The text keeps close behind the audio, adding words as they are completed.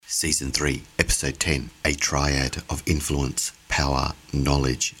Season 3, Episode 10, a triad of influence, power,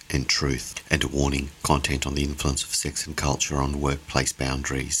 knowledge and truth. And a warning, content on the influence of sex and culture on workplace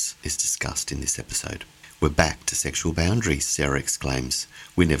boundaries is discussed in this episode. We're back to sexual boundaries, Sarah exclaims.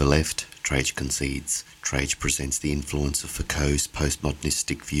 We never left, Trage concedes. Trage presents the influence of Foucault's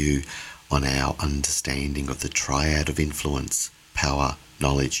postmodernistic view on our understanding of the triad of influence, power,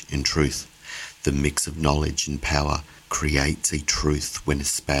 knowledge and truth. The mix of knowledge and power creates a truth when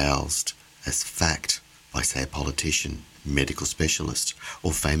espoused as fact by, say, a politician, medical specialist,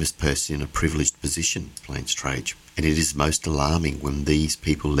 or famous person in a privileged position, explains Trage. And it is most alarming when these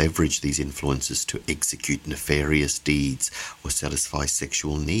people leverage these influences to execute nefarious deeds or satisfy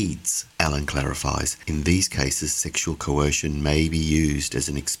sexual needs. Alan clarifies, in these cases, sexual coercion may be used as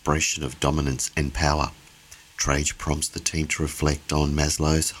an expression of dominance and power. Trage prompts the team to reflect on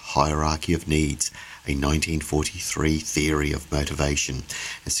Maslow's hierarchy of needs, a 1943 theory of motivation,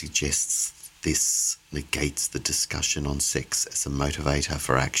 and suggests this negates the discussion on sex as a motivator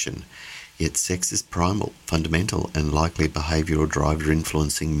for action. Yet sex is primal, fundamental, and likely a behavioural driver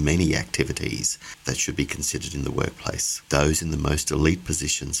influencing many activities that should be considered in the workplace. Those in the most elite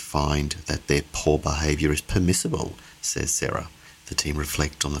positions find that their poor behaviour is permissible, says Sarah. The team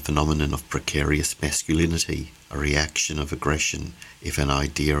reflect on the phenomenon of precarious masculinity, a reaction of aggression if an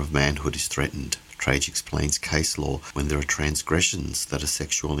idea of manhood is threatened. Trage explains case law when there are transgressions that are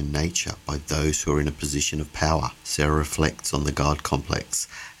sexual in nature by those who are in a position of power. Sarah reflects on the God complex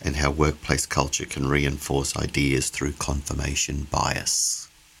and how workplace culture can reinforce ideas through confirmation bias.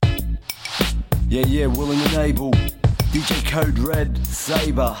 Yeah, willing and able. DJ Code Red,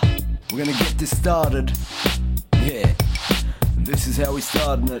 Saber. We're gonna get this started. Yeah. This is how we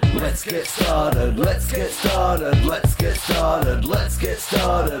starting it. Let's get started, let's get started, let's get started, let's get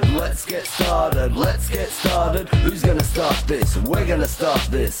started, let's get started, let's get started. Who's gonna start this? We're gonna start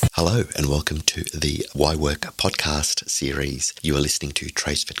this. Hello and welcome to the Why Work podcast series. You are listening to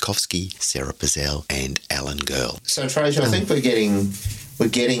Trace Vitkovsky, Sarah Bazell and Alan Girl. So Trace, I think we're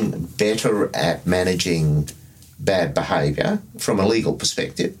getting better at managing bad behaviour from a legal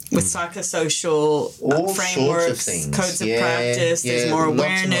perspective. With psychosocial frameworks, codes of practice, there's more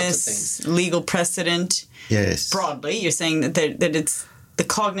awareness, legal precedent. Yes. Broadly, you're saying that it's the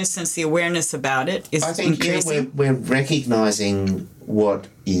cognizance, the awareness about it is increasing. I think, we're recognising what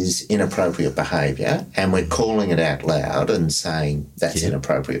is inappropriate behaviour and we're calling it out loud and saying that's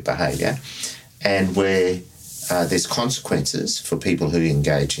inappropriate behaviour. And there's consequences for people who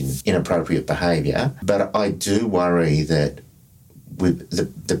engage in inappropriate behaviour, but I do worry that with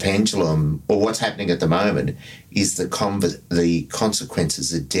the pendulum, or what's happening at the moment, is the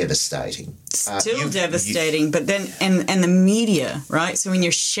consequences are devastating. Still devastating, but then and the media, right? So when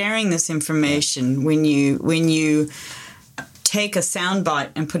you're sharing this information, when you take a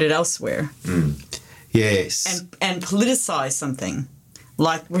soundbite and put it elsewhere, yes, and politicize something.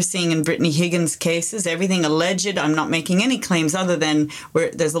 Like we're seeing in Brittany Higgins' cases, everything alleged. I'm not making any claims other than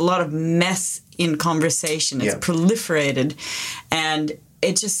where there's a lot of mess in conversation. It's proliferated, and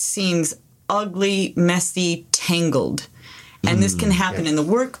it just seems ugly, messy, tangled. And this can happen in the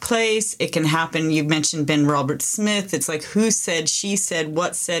workplace. It can happen, you mentioned Ben Robert Smith. It's like who said, she said,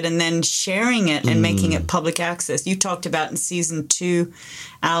 what said, and then sharing it and making it public access. You talked about in Season 2,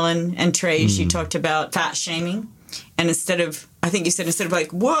 Alan and Trage, you talked about fat shaming. And instead of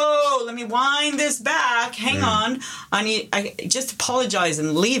like, whoa, let me wind this back. Hang on. I just apologize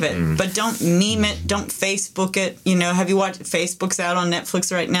and leave it. But don't meme it. Don't Facebook it. You know, have you watched Facebook's out on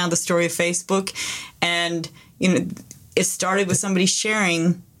Netflix right now, the story of Facebook? And, you know, it started with somebody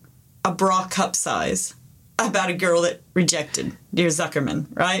sharing a bra cup size about a girl that rejected dear Zuckerman,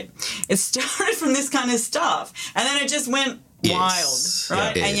 right? It started from this kind of stuff. And then it just went wild,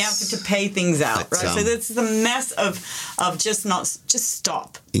 right? And you have to pay things out, right? So that's the mess of just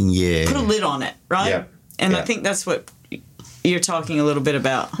stop. Yeah. Put a lid on it, right? Yeah. And I think that's what you're talking a little bit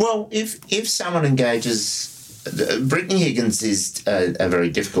about. Well, if someone engages... Brittany Higgins is a very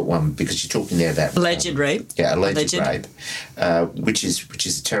difficult one because you're talking there about... Alleged rape. Yeah, alleged rape, which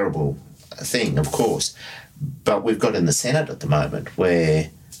is a terrible thing, of course. But we've got in the Senate at the moment where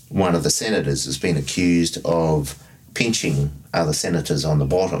one of the senators has been accused of pinching other senators on the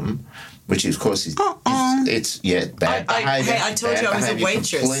bottom, which of course is bad behaviour. I told you I was a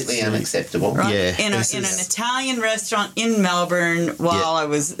waitress. Completely unacceptable. Right? Yeah, in an Italian restaurant in Melbourne while it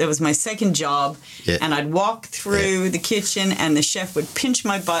was my second job, and I'd walk through the kitchen and the chef would pinch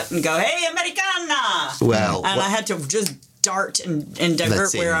my butt and go, "Hey, Americana!" Well, and I had to just dart and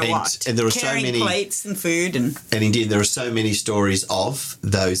divert where I walked. And there are carrying so many plates and food. And indeed, there are so many stories of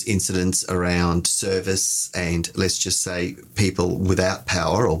those incidents around service and, let's just say, people without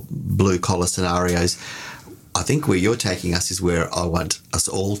power or blue-collar scenarios. I think where you're taking us is where I want us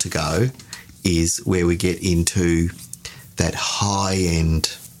all to go, is where we get into that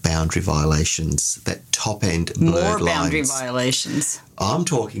high-end boundary violations, that top-end blurred lines. More boundary violations. I'm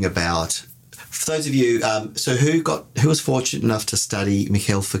talking about, for those of you, so who was fortunate enough to study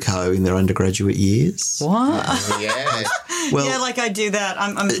Michel Foucault in their undergraduate years? What? Yeah. Well, yeah, like I do that.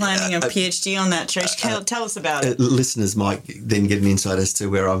 I'm planning a PhD on that, Trish. Tell us about it. Listeners might then get an insight as to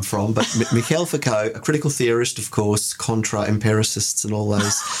where I'm from, but Michel Foucault, a critical theorist, of course, contra empiricists and all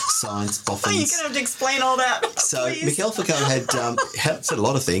those science boffins. You're going to have to explain all that. So please. Michel Foucault had said a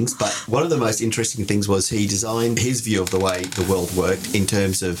lot of things, but one of the most interesting things was he designed his view of the way the world worked in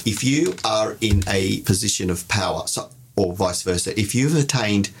terms of, if you are in a position of power, or vice versa, if you've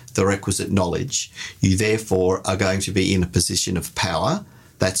attained the requisite knowledge, you therefore are going to be in a position of power.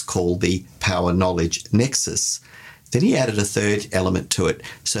 That's called the power-knowledge nexus. Then he added a third element to it.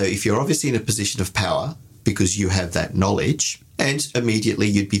 So if you're obviously in a position of power because you have that knowledge, and immediately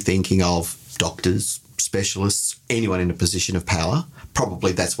you'd be thinking of doctors, specialists, anyone in a position of power.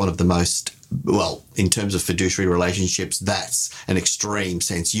 Probably that's one of the most, well, in terms of fiduciary relationships, that's an extreme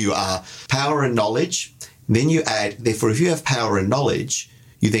sense. You are power and knowledge. Then you add, therefore, if you have power and knowledge,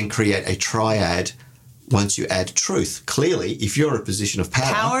 you then create a triad once you add truth. Clearly, if you're in a position of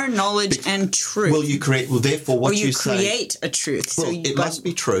power... Power, knowledge, and truth. Therefore, what you say... create a truth. Well, it must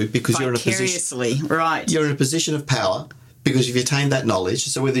be true because you're in a position... Vicariously, right. You're in a position of power because you've attained that knowledge.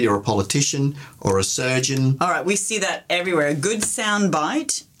 So whether you're a politician or a surgeon... All right, we see that everywhere. A good sound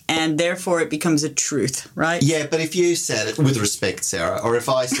bite... and therefore it becomes a truth, right? Yeah, but if you said it with respect, Sarah, or if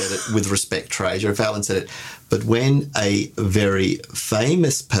I said it with respect, Trajan, or if Alan said it, but when a very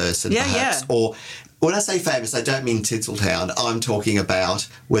famous person or when I say famous, I don't mean Tinseltown. I'm talking about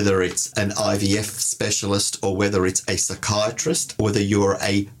whether it's an IVF specialist or whether it's a psychiatrist, or whether you're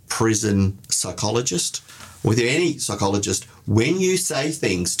a prison psychologist, whether any psychologist, when you say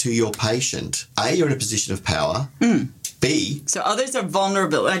things to your patient, A, you're in a position of power, B... So others are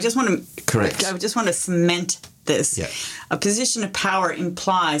vulnerable. I just want to cement this. Yeah. A position of power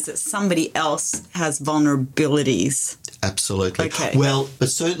implies that somebody else has vulnerabilities. Absolutely. Okay. Well, but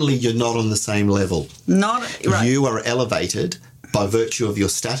certainly you're not on the same level. Not right. You are elevated by virtue of your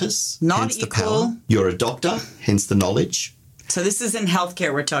status, not hence equal. The power. You're a doctor, hence the knowledge. So this is in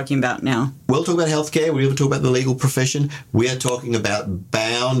healthcare we're talking about now. We'll talk about healthcare. We'll talk about the legal profession. We are talking about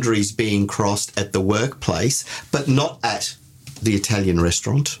boundaries being crossed at the workplace, but not at the Italian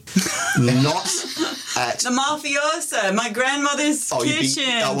restaurant, not at... The mafiosa, my grandmother's kitchen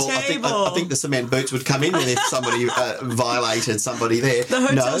table. I think the cement boots would come in if somebody violated somebody there. The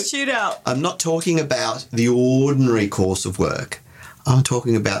hotel shootout. I'm not talking about the ordinary course of work. I'm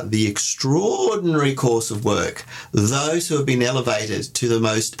talking about the extraordinary course of work. Those who have been elevated to the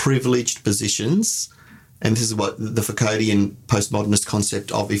most privileged positions, and this is what the Foucauldian postmodernist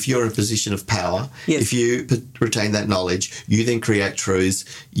concept of, if you're in a position of power, if you retain that knowledge, you then create truths,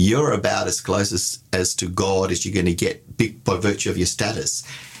 you're about as close as to God as you're going to get by virtue of your status.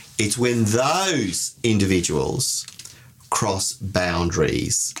 It's when those individuals cross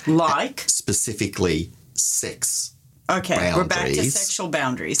boundaries. Like? Specifically, sex. Okay, boundaries. We're back to sexual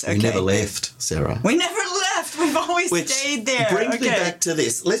boundaries. Okay. We never left, Sarah. We never left. We've always stayed there. Brings me back to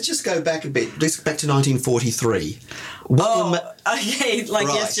this. Let's just go back a bit. Let's go back to 1943.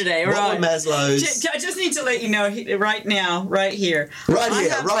 Yesterday. What right. were Maslow's... I just need to let you know right now, right here. Right I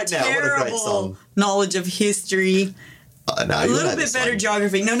here, have right now. What a great song. Knowledge of history. No, a little bit better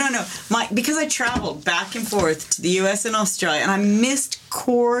geography. No. Because I traveled back and forth to the U.S. and Australia, and I missed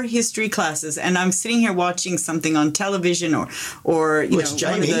core history classes, and I'm sitting here watching something on television or it's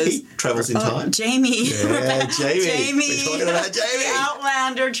Jamie. One of those, he travels in time. Jamie. Yeah, Jamie. We're talking about Jamie. The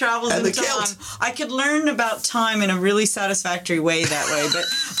Outlander travels and in time. Kilt. I could learn about time in a really satisfactory way that way,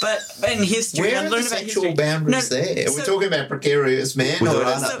 but in history, where I'd are learn the about sexual history. boundaries there? We're talking about precarious men.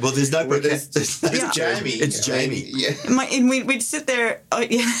 Well, there's no precarious. It's Jamie. It's Jamie. Yeah. And we'd sit there.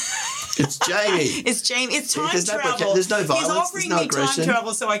 It's Jamie. It's Jamie. It's time there's travel. There's no violence. He's offering there's no me aggression. time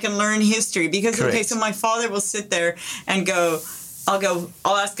travel so I can learn history. Because, so my father will sit there and I'll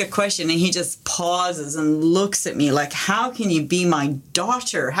ask a question, and he just pauses and looks at me like, how can you be my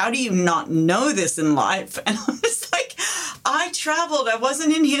daughter? How do you not know this in life? And I'm just like, I traveled. I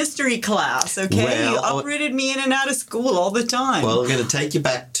wasn't in history class, okay? Well, you uprooted me in and out of school all the time. Well, we're going to take you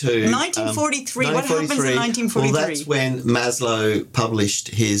back to... 1943. What happens in 1943? Well, that's when Maslow published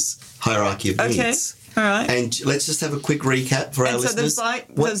his hierarchy of needs. All right. And let's just have a quick recap for our listeners.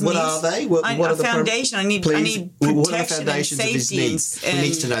 What are they? What are the foundation? I need protection what are the foundations and of his safety. needs? He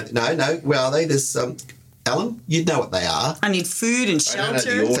needs to know. No. Where are they? There's Alan, you'd know what they are. I need food and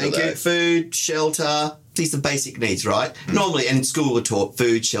shelter. Thank you. Food, shelter. These are basic needs, right? Normally, and in school we're taught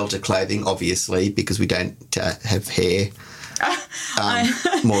food, shelter, clothing, obviously, because we don't have hair.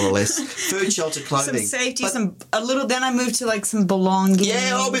 More or less. Food, shelter, clothing. Some safety, then I moved to like some belonging.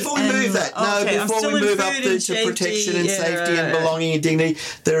 Yeah, before we move that. Before we move up to protection and safety and belonging and dignity,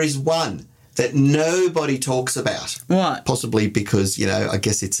 there is one that nobody talks about. What? Possibly because, I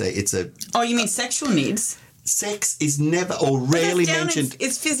guess it's a... Oh, you mean sexual needs? Sex is never or rarely mentioned.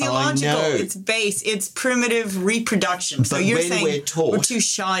 It's physiological. It's base. It's primitive reproduction. So you're saying we're too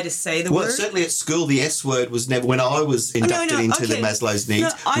shy to say the word? Well, certainly at school, the S word was never... When I was inducted into the Maslow's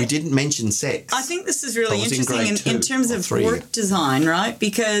needs, we didn't mention sex. I think this is really interesting in terms of work design, right?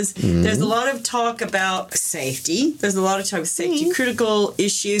 Because there's a lot of talk about safety. There's a lot of talk about safety-critical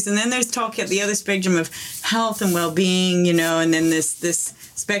issues. And then there's talk at the other spectrum of health and well-being, and then this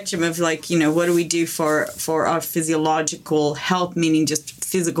spectrum of what do we do for our physiological health, meaning just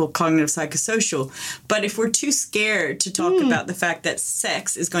physical, cognitive, psychosocial. But if we're too scared to talk about the fact that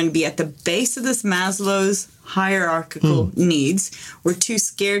sex is going to be at the base of this Maslow's hierarchical needs, we're too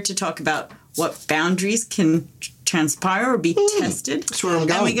scared to talk about what boundaries can transpire or be tested. That's where I'm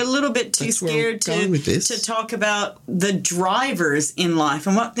going. And we get a little bit too scared to talk about the drivers in life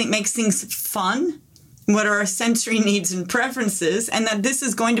and what makes things fun. What are our sensory needs and preferences, and that this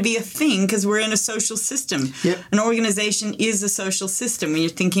is going to be a thing because we're in a social system. Yep. An organization is a social system when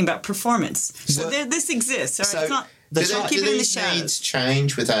you're thinking about performance. So this exists. All right? It's not. Do these needs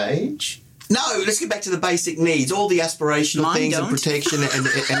change with age? No, let's get back to the basic needs. All the aspirational things and protection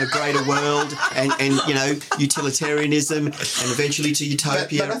and a greater world and utilitarianism and eventually to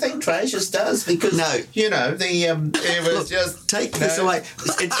utopia. But I think Tracia's does because, it was just... Take this away.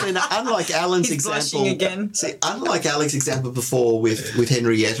 And unlike Alan's He's example... again. See, unlike Alan's example before with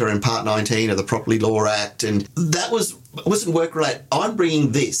Henrietta and Part 19 of the Property Law Act, and that wasn't work-related. I'm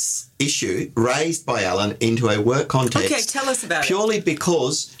bringing this issue raised by Alan into a work context. Okay, tell us about purely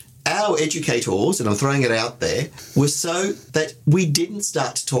because... Our educators, and I'm throwing it out there, were so that we didn't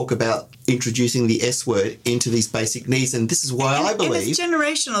start to talk about introducing the S word into these basic needs, and this is why I believe... And it's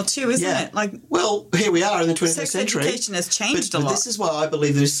generational too, isn't it? Well, here we are in the 21st century. Sex education has changed a lot. But this is why I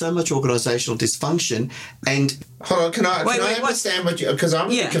believe there's so much organisational dysfunction, and... Hold on, can I understand what you... Because I'm a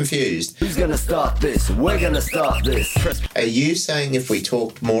bit confused. Who's going to start this? We're going to start this. Are you saying if we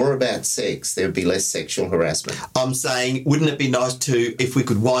talked more about sex, there would be less sexual harassment? I'm saying, wouldn't it be nice if we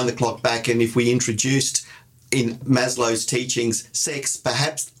could wind the clock back and if we introduced in Maslow's teachings sex,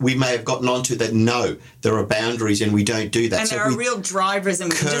 perhaps we may have gotten onto that, no, there are boundaries and we don't do that. And there are real drivers and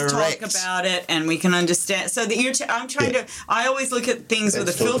we can just talk about it and we can understand. So that I'm trying to... I always look at things with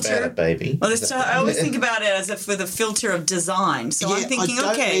a filter. Talk about it, baby. Well, I always think about it as if with a filter of design. So I'm thinking,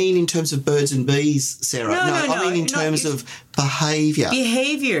 I don't mean in terms of birds and bees, Sarah. No, I mean in terms of behaviour.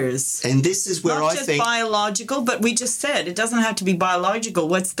 Behaviours. And this is where Not just biological, but we just said it doesn't have to be biological.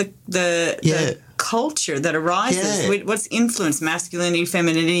 What's the culture that arises? What's influenced? Masculinity,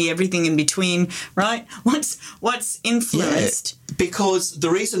 femininity, everything in between, right? What's influenced? Because the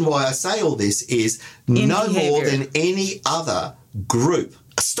reason why I say all this is no more than any other group.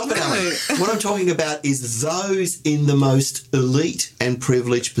 Stop it, Alan. What I'm talking about is those in the most elite and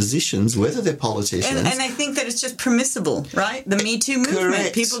privileged positions, whether they're politicians. And I think that it's just permissible, right? The Me Too movement.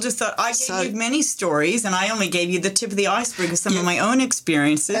 Correct. People just thought, I gave you many stories and I only gave you the tip of the iceberg of some of my own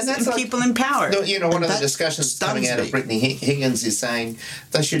experiences and people in power. One of the discussions coming out of Brittany Higgins is saying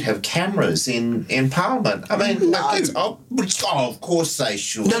they should have cameras in Parliament. I mean, of course they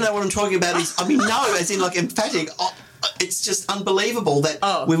should. No, what I'm talking about is, as in like emphatic. It's just unbelievable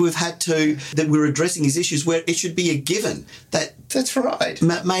that we're addressing these issues where it should be a given. That's right.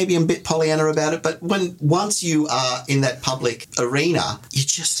 Maybe I'm a bit Pollyanna about it, but once you are in that public arena, you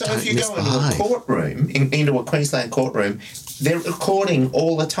just don't if you go into a courtroom, into a Queensland courtroom, they're recording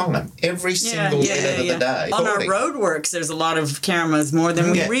all the time, every single minute of the day. On our roadworks, there's a lot of cameras, more than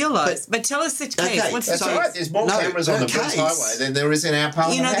we realise. But tell us the case. What's the case? Right. There's more cameras on the Bruce Highway than there is in our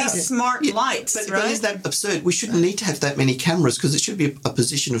Parliament House. These smart lights, But isn't that absurd? We shouldn't need to have that many cameras because it should be a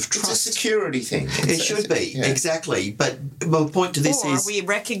position of trust. It's a security thing. It should be, exactly. But my point to this is... we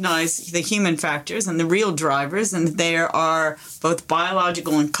recognise the human factors and the real drivers, and there are both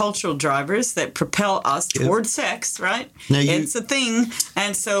biological and cultural drivers that propel us towards sex, right? It's a thing,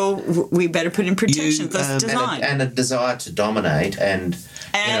 and so we better put in protections. Let's design. And a desire to dominate, and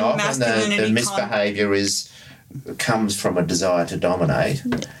often the misbehaviour comes from a desire to dominate.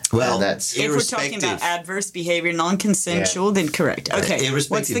 Well, that's if we're talking about adverse behavior, non-consensual, then correct. Okay,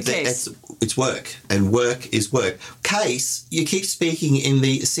 what's the case? It's work, and work is work. Case, you keep speaking in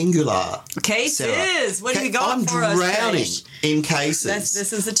the singular. Cases. Sarah. What do you got for us? I'm drowning in cases.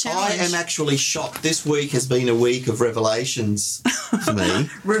 This is a challenge. I am actually shocked. This week has been a week of revelations for me.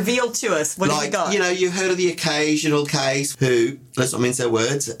 Reveal to us. What do you got? You know, you've heard of the occasional case who, let's not mince our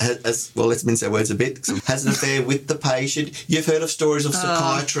words, let's mince our words a bit, has an affair with the patient. You've heard of stories of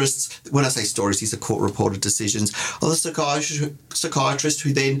psychiatrists. When I say stories, these are court-reported decisions. Of the psychiatrist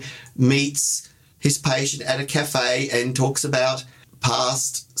who then meets his patient at a cafe and talks about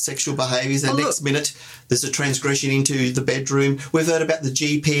past sexual behaviours, and next minute there's a transgression into the bedroom. We've heard about the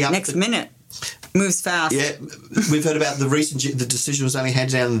GP next minute. Moves fast. Yeah, we've heard about the decision was only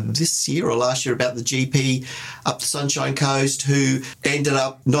handed down this year or last year about the GP up the Sunshine Coast who ended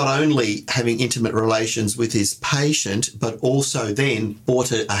up not only having intimate relations with his patient, but also then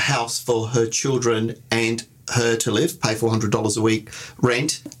bought a house for her children and her to live, pay $400 a week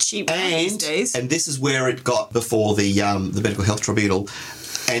rent. Cheap these days. And this is where it got before the Medical Health Tribunal,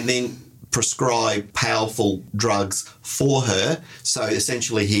 and then prescribe powerful drugs for her. So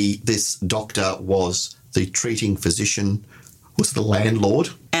essentially this doctor was the treating physician, was the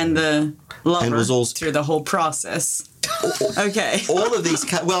landlord. And the lover and was also, through the whole process. Okay. All of these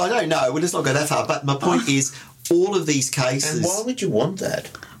well, I don't know. Let's not go that far. But my point is, all of these cases... And why would you want that?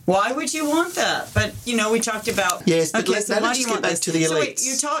 Why would you want that? But, we talked about... Yes, but okay, let's get back to the elites. So wait,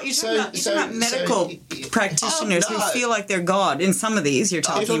 you're talking about medical practitioners who feel like they're God. In some of these, you're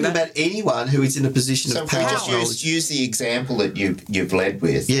talking about anyone who is in a position of power. So just use the example that you've led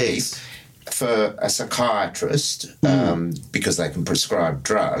with. Yes. For a psychiatrist, because they can prescribe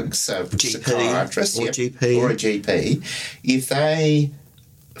drugs, so GP, psychiatrist or a GP, if they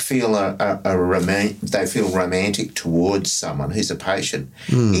feel they feel romantic towards someone who's a patient,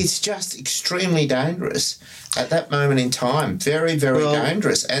 it's just extremely dangerous at that moment in time. Very, very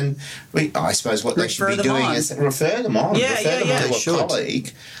dangerous. And I suppose what they should be doing is refer them on. Refer them to a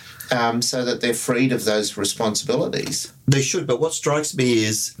colleague. So that they're freed of those responsibilities. They should, but what strikes me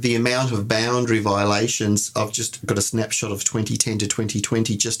is the amount of boundary violations. I've just got a snapshot of 2010 to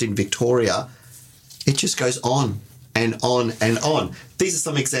 2020 just in Victoria. It just goes on and on and on. These are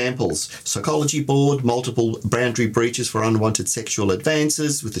some examples. Psychology board, multiple boundary breaches for unwanted sexual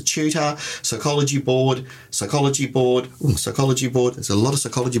advances with the tutor. Psychology board. There's a lot of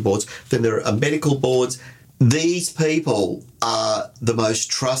psychology boards. Then there are medical boards. These people are the most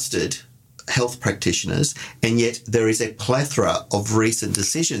trusted health practitioners, and yet there is a plethora of recent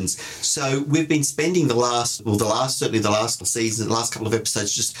decisions. So we've been spending the last season, the last couple of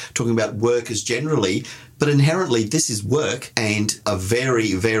episodes just talking about workers generally, but inherently this is work and a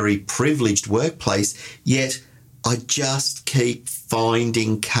very, very privileged workplace, yet I just keep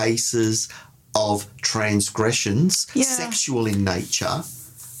finding cases of transgressions, sexual in nature,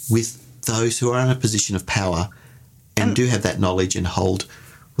 with those who are in a position of power and do have that knowledge and hold,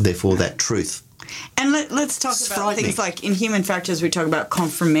 therefore, that truth. And let's talk about things like in human factors, we talk about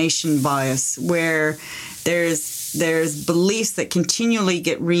confirmation bias, where there's beliefs that continually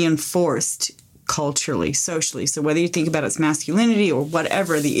get reinforced culturally, socially. So whether you think about its masculinity or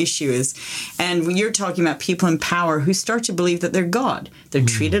whatever the issue is, and when you're talking about people in power who start to believe that they're God, they're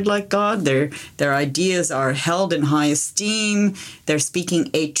treated like God, their ideas are held in high esteem, they're speaking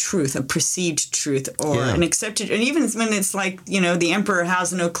a truth, a perceived truth, or an accepted, and even when it's like, the emperor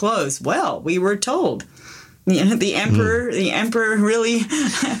has no clothes. Well, we were told. The emperor really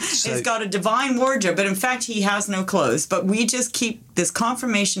has got a divine wardrobe, but in fact he has no clothes. But we just keep this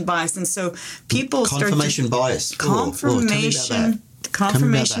confirmation bias, and so people confirmation bias. Confirmation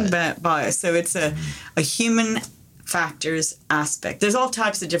bias. So it's a human factors aspect. There's all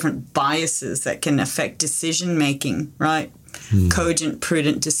types of different biases that can affect decision making, right? Cogent,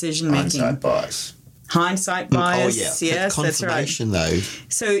 prudent decision making. Hindsight bias, yes, that's right. Though,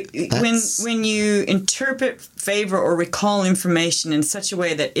 so when you interpret, favor, or recall information in such a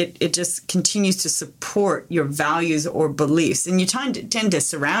way that it just continues to support your values or beliefs, and you tend to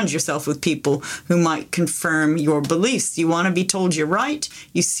surround yourself with people who might confirm your beliefs. You want to be told you're right,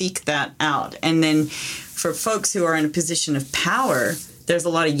 you seek that out. And then for folks who are in a position of power, there's a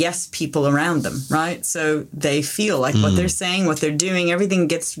lot of yes people around them, right? So they feel like what they're saying, what they're doing, everything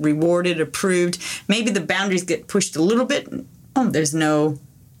gets rewarded, approved. Maybe the boundaries get pushed a little bit. There's no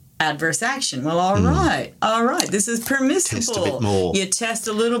adverse action. Well, all right, this is permissible. Test a bit more. You test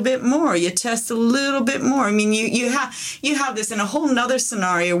a little bit more. You test a little bit more. I mean, you have this in a whole nother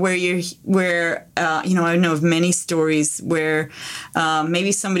scenario where I know of many stories where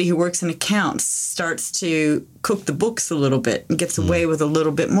maybe somebody who works in accounts starts to cook the books a little bit and gets away with a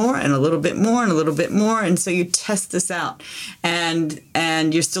little bit more and a little bit more and a little bit more, and so you test this out, and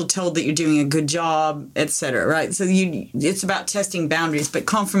you're still told that you're doing a good job, etc. Right? So it's about testing boundaries, but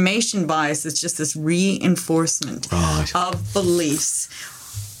confirmation bias is just this reinforcement of beliefs,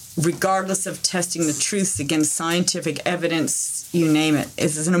 regardless of testing the truths against scientific evidence, you name it.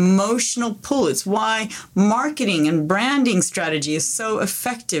 It's an emotional pull. It's why marketing and branding strategy is so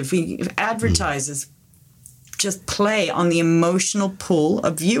effective. Advertisers just play on the emotional pull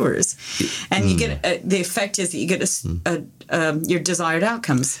of viewers, and you get the effect is that you get your desired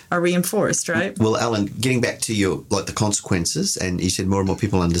outcomes are reinforced, right? Well, Alan, getting back to the consequences, and you said more and more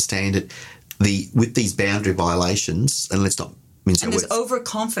people understand it. With these boundary violations, and let's not. And there's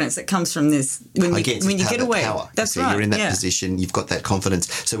overconfidence that comes from this when you get away. Power. That's so right. You're in that position. You've got that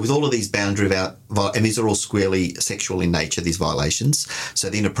confidence. So with all of these boundary and these are all squarely sexual in nature, these violations. So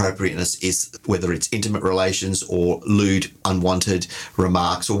the inappropriateness is whether it's intimate relations or lewd, unwanted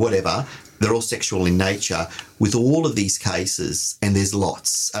remarks or whatever. They're all sexual in nature. With all of these cases, and there's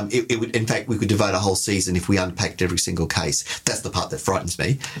lots, it would, in fact, we could devote a whole season if we unpacked every single case. That's the part that frightens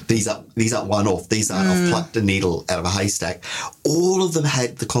me. These aren't one-off. These aren't I've plucked a needle out of a haystack. All of them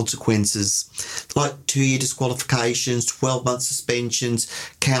had the consequences, like 2-year disqualifications, 12-month suspensions,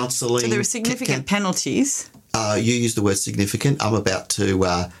 counselling. So there were significant penalties. You used the word significant. I'm about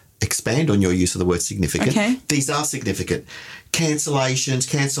to expand on your use of the word significant. Okay. These are significant.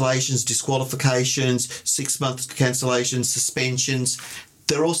 Cancellations, disqualifications, 6-month cancellations, suspensions.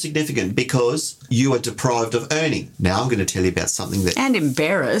 They're all significant because you are deprived of earning. Now I'm going to tell you about something that... And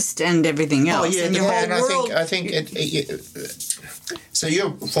embarrassed and everything else. Oh, yeah. And your whole world... I think so you're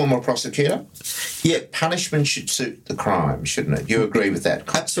a former prosecutor? Yeah. Punishment should suit the crime, shouldn't it? You agree with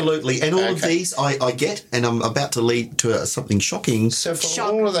that? Absolutely. And all of these I get, and I'm about to lead to something shocking. So for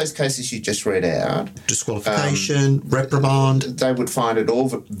all of those cases you just read out... Disqualification, reprimand... They would find it all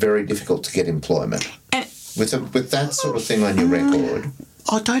very difficult to get employment. And with that sort of thing on your record...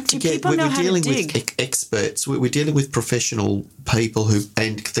 Oh, don't forget, we're dealing with experts. We're dealing with professional people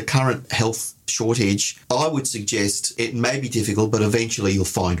and the current health shortage. I would suggest it may be difficult, but eventually you'll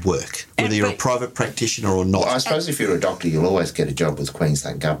find work, whether you're a private practitioner or not. Well, I suppose if you're a doctor, you'll always get a job with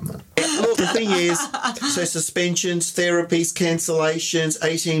Queensland government. Look, the thing is, so suspensions, therapies, cancellations,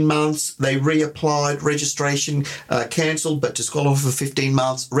 18 months, they reapplied, registration cancelled, but disqualified for 15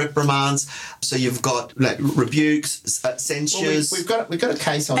 months, reprimands. So you've got rebukes, censures. Well, we've got a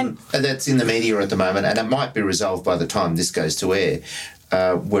case on that's in the media at the moment, and it might be resolved by the time this goes to air,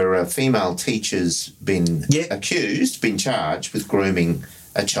 where a female teacher's been been charged with grooming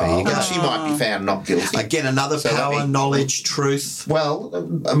a child. And she might be found not guilty. Again, another power, knowledge, truth. Well,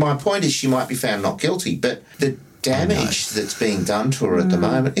 my point is she might be found not guilty, but the damage that's being done to her at the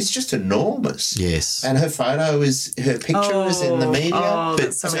moment, it's just enormous. Yes. And her picture is in the media.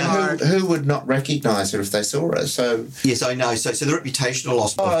 But so who would not recognise her if they saw her? So yes, I know. So the reputational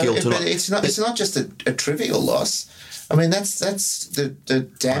loss of guilt. But it's not just a trivial loss. I mean, that's the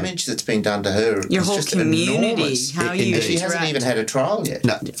damage that's been done to her. Your whole just community, enormous. how you She hasn't even had a trial yet.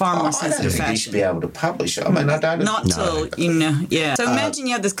 No. Far more I sensitive don't think fashion. you should be able to publish it. I mean, I don't... Not till, So imagine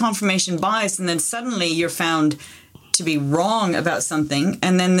you have this confirmation bias and then suddenly you're found to be wrong about something,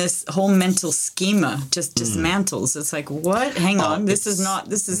 and then this whole mental schema just dismantles. It's like, what? Hang on. This is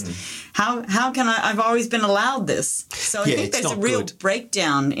how can I've always been allowed this. So I think there's a real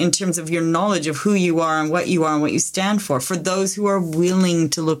breakdown in terms of your knowledge of who you are and what you stand for those who are willing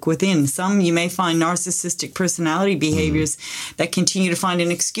to look within. Some you may find narcissistic personality behaviors that continue to find an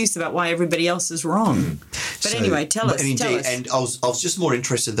excuse about why everybody else is wrong. But anyway, tell us. And I was just more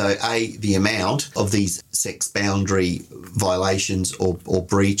interested though, the amount of these sex boundary violations or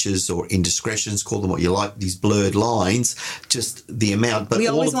breaches or indiscretions, call them what you like, these blurred lines, just the amount. But we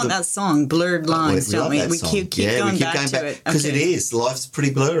always want that song, Blurred Lines, don't we? We keep going back to it. Because it is. Life's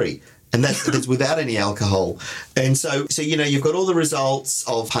pretty blurry. And that's without any alcohol. And so you've got all the results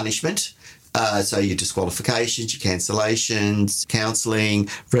of punishment. So your disqualifications, your cancellations, counselling,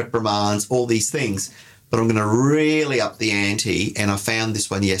 reprimands, all these things. But I'm going to really up the ante, and I found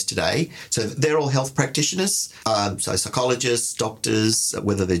this one yesterday. So they're all health practitioners, so psychologists, doctors,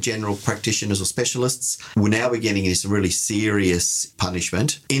 whether they're general practitioners or specialists. We're now getting into some really serious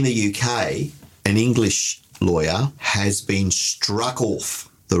punishment. In the UK, an English lawyer has been struck off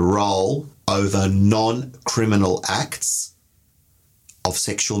the roll over non-criminal acts of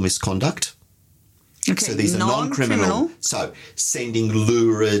sexual misconduct. Okay, So these are non-criminal. So sending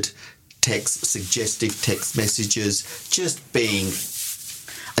lurid text, suggestive text messages, just being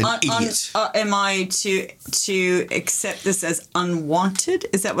an idiot. Am I to accept this as unwanted?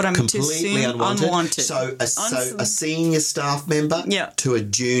 Is that what I'm to assume? Completely unwanted. So a senior staff member to a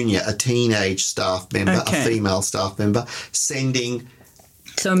junior, a teenage staff member, a female staff member, sending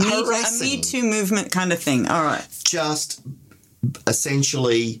a Me Too movement kind of thing. All right. Just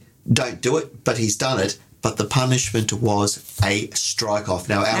essentially don't do it, but he's done it. But the punishment was a strike-off.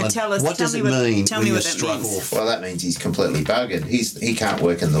 Now, Alan, what does it mean when you're struck off? Well, that means he's completely buggered. He can't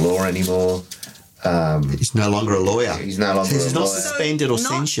work in the law anymore. He's no longer a lawyer. He's no longer a lawyer. He's not suspended or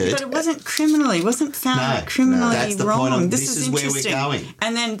censured. But it wasn't criminally. It wasn't found criminally that's the wrong. Point this is where we're going.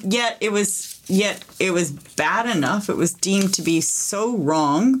 And then yet it was bad enough. It was deemed to be so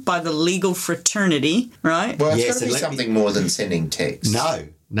wrong by the legal fraternity, right? Well, it's got to be something more than sending text. No.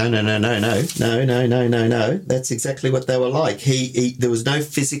 That's exactly what they were like. There was no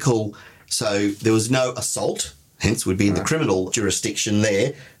physical, so there was no assault, hence would be in the criminal jurisdiction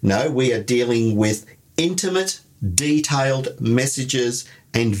there. No, we are dealing with intimate, detailed messages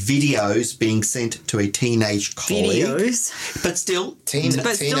and videos being sent to a teenage colleague. Videos? But still...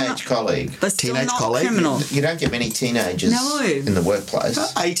 Teenage colleague. But still not criminal. You don't get many teenagers in the workplace.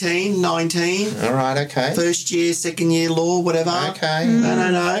 18, 19. All right, okay. First year, second year law, whatever. Okay.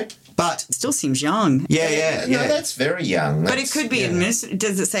 No. But it still seems young. Yeah. No, that's very young. But it could be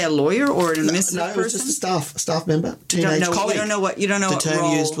does it say a lawyer or an administrative person? No, it was just a staff member, teenage colleague. You don't know what the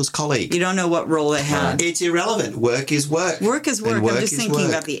term used was colleague. You don't know what role they had. It's irrelevant. Work is work. Work is work. I'm just thinking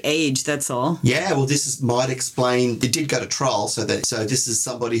about the age. That's all. Yeah. Well, might explain. It did go to trial, so this is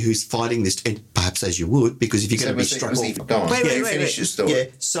somebody who's fighting this, and perhaps as you would, because if you're going to be struck off. Go on. Wait. Finish your story. Yeah.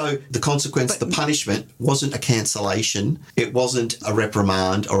 So the consequence, the punishment, wasn't a cancellation. It wasn't a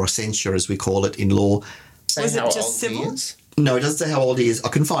reprimand or a censure, as we call it in law. Was it just civil? No, it doesn't say how old he is. I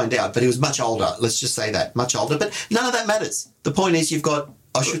can find out, but he was much older. Let's just say that. Much older. But none of that matters. The point is none of that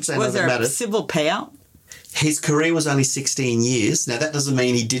matters. Was there a civil payout? His career was only 16 years. Now, that doesn't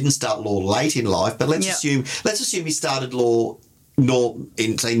mean he didn't start law late in life, but let's assume he started law normal,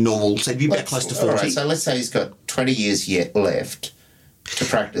 so he'd be about close to 40. All right, so let's say he's got 20 years yet left to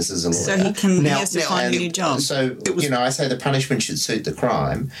practice as a lawyer. So he has to find a new job. So, I say the punishment should suit the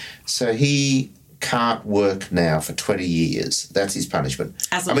crime. So he can't work now for 20 years. That's his punishment.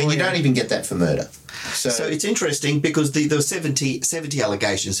 You don't even get that for murder. So it's interesting because there were 70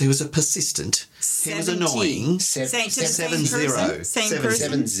 allegations. He was a persistent. 70. He was annoying. 7-0. Same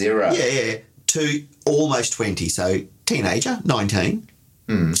person? 7-0. Yeah. To almost 20. So teenager, 19.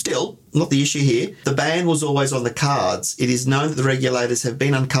 Still, not the issue here. The ban was always on the cards. It is known that the regulators have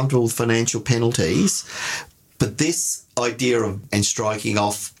been uncomfortable with financial penalties, but this idea of striking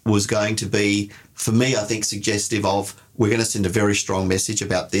off was going to be, for me, I think, suggestive of we're going to send a very strong message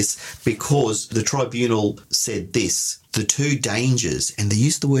about this, because the tribunal said this: the two dangers, and they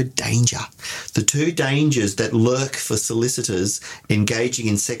used the word danger, the two dangers that lurk for solicitors engaging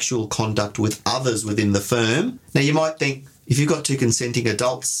in sexual conduct with others within the firm. Now, you might think, if you've got two consenting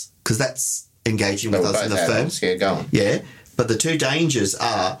adults, because that's engaging with us in the firm. Yeah, go on. Yeah, but the two dangers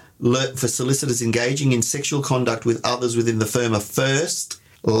are for solicitors engaging in sexual conduct with others within the firm are first,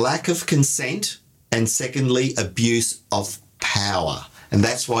 lack of consent, and secondly, abuse of power. And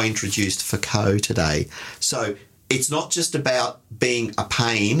that's why I introduced Foucault today. So it's not just about being a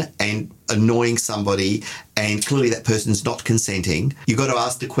pain and annoying somebody and clearly that person's not consenting. You've got to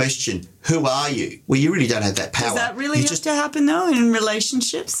ask the question, who are you? Well, you really don't have that power. Does that really have to happen, though, in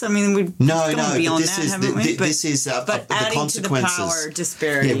relationships? I mean, we've gone beyond that, haven't we? This is the consequences. To the power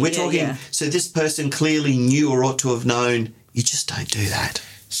disparity. Yeah, we're talking, so this person clearly knew or ought to have known. You just don't do that.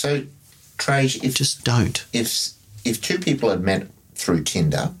 So, Trage, just don't. If two people had met through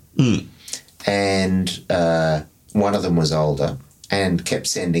Tinder and one of them was older and kept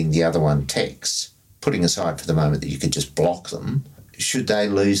sending the other one texts, putting aside for the moment that you could just block them, should they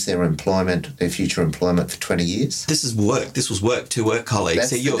lose their future employment for 20 years? This is work. This was work, two work colleagues.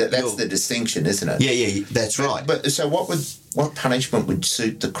 That's the distinction, isn't it? Yeah, that's right. But so what punishment would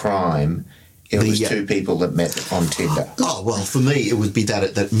suit the crime if it was two people that met on Tinder? Oh, well, for me, it would be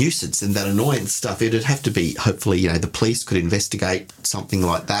that nuisance and that annoyance stuff. It'd have to be, hopefully, the police could investigate something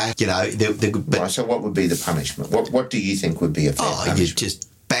like that. Right, so what would be the punishment? What do you think would be a fair punishment? You'd just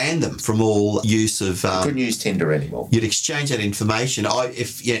ban them from all use of... you couldn't use Tinder anymore. You'd exchange that information.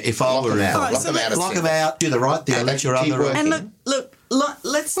 If I were... Lock them out, do the right thing, let your other... And look,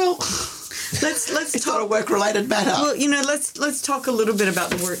 let's... Let's it's not a work-related matter. Well, let's talk a little bit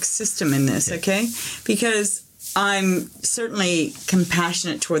about the work system in this, okay? Because I'm certainly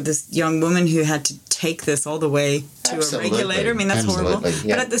compassionate toward this young woman who had to take this all the way to a regulator. I mean, that's horrible.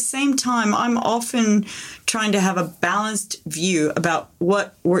 Yeah. But at the same time, I'm often trying to have a balanced view about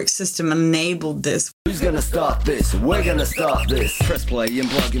what work system enabled this. Who's gonna start this? We're gonna start this. Press play and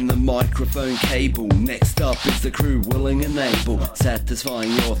plug in the microphone cable. Next up is the crew willing and able,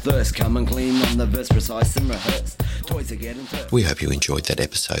 satisfying your thirst. Come and clean on the verse, precise and rehearsed. Toys are getting first. We hope you enjoyed that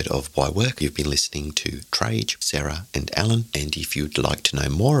episode of Why Work. You've been listening to Triad, Sarah and Alan, and if you'd like to know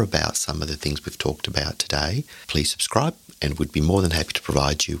more about some of the things we've talked about today, please subscribe and we'd be more than happy to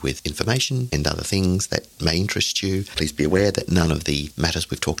provide you with information and other things that may interest you. Please be aware that none of the matters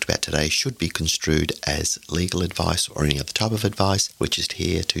we've talked about today should be construed as legal advice or any other type of advice. We're just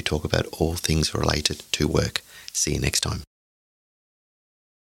here to talk about all things related to work. See you next time.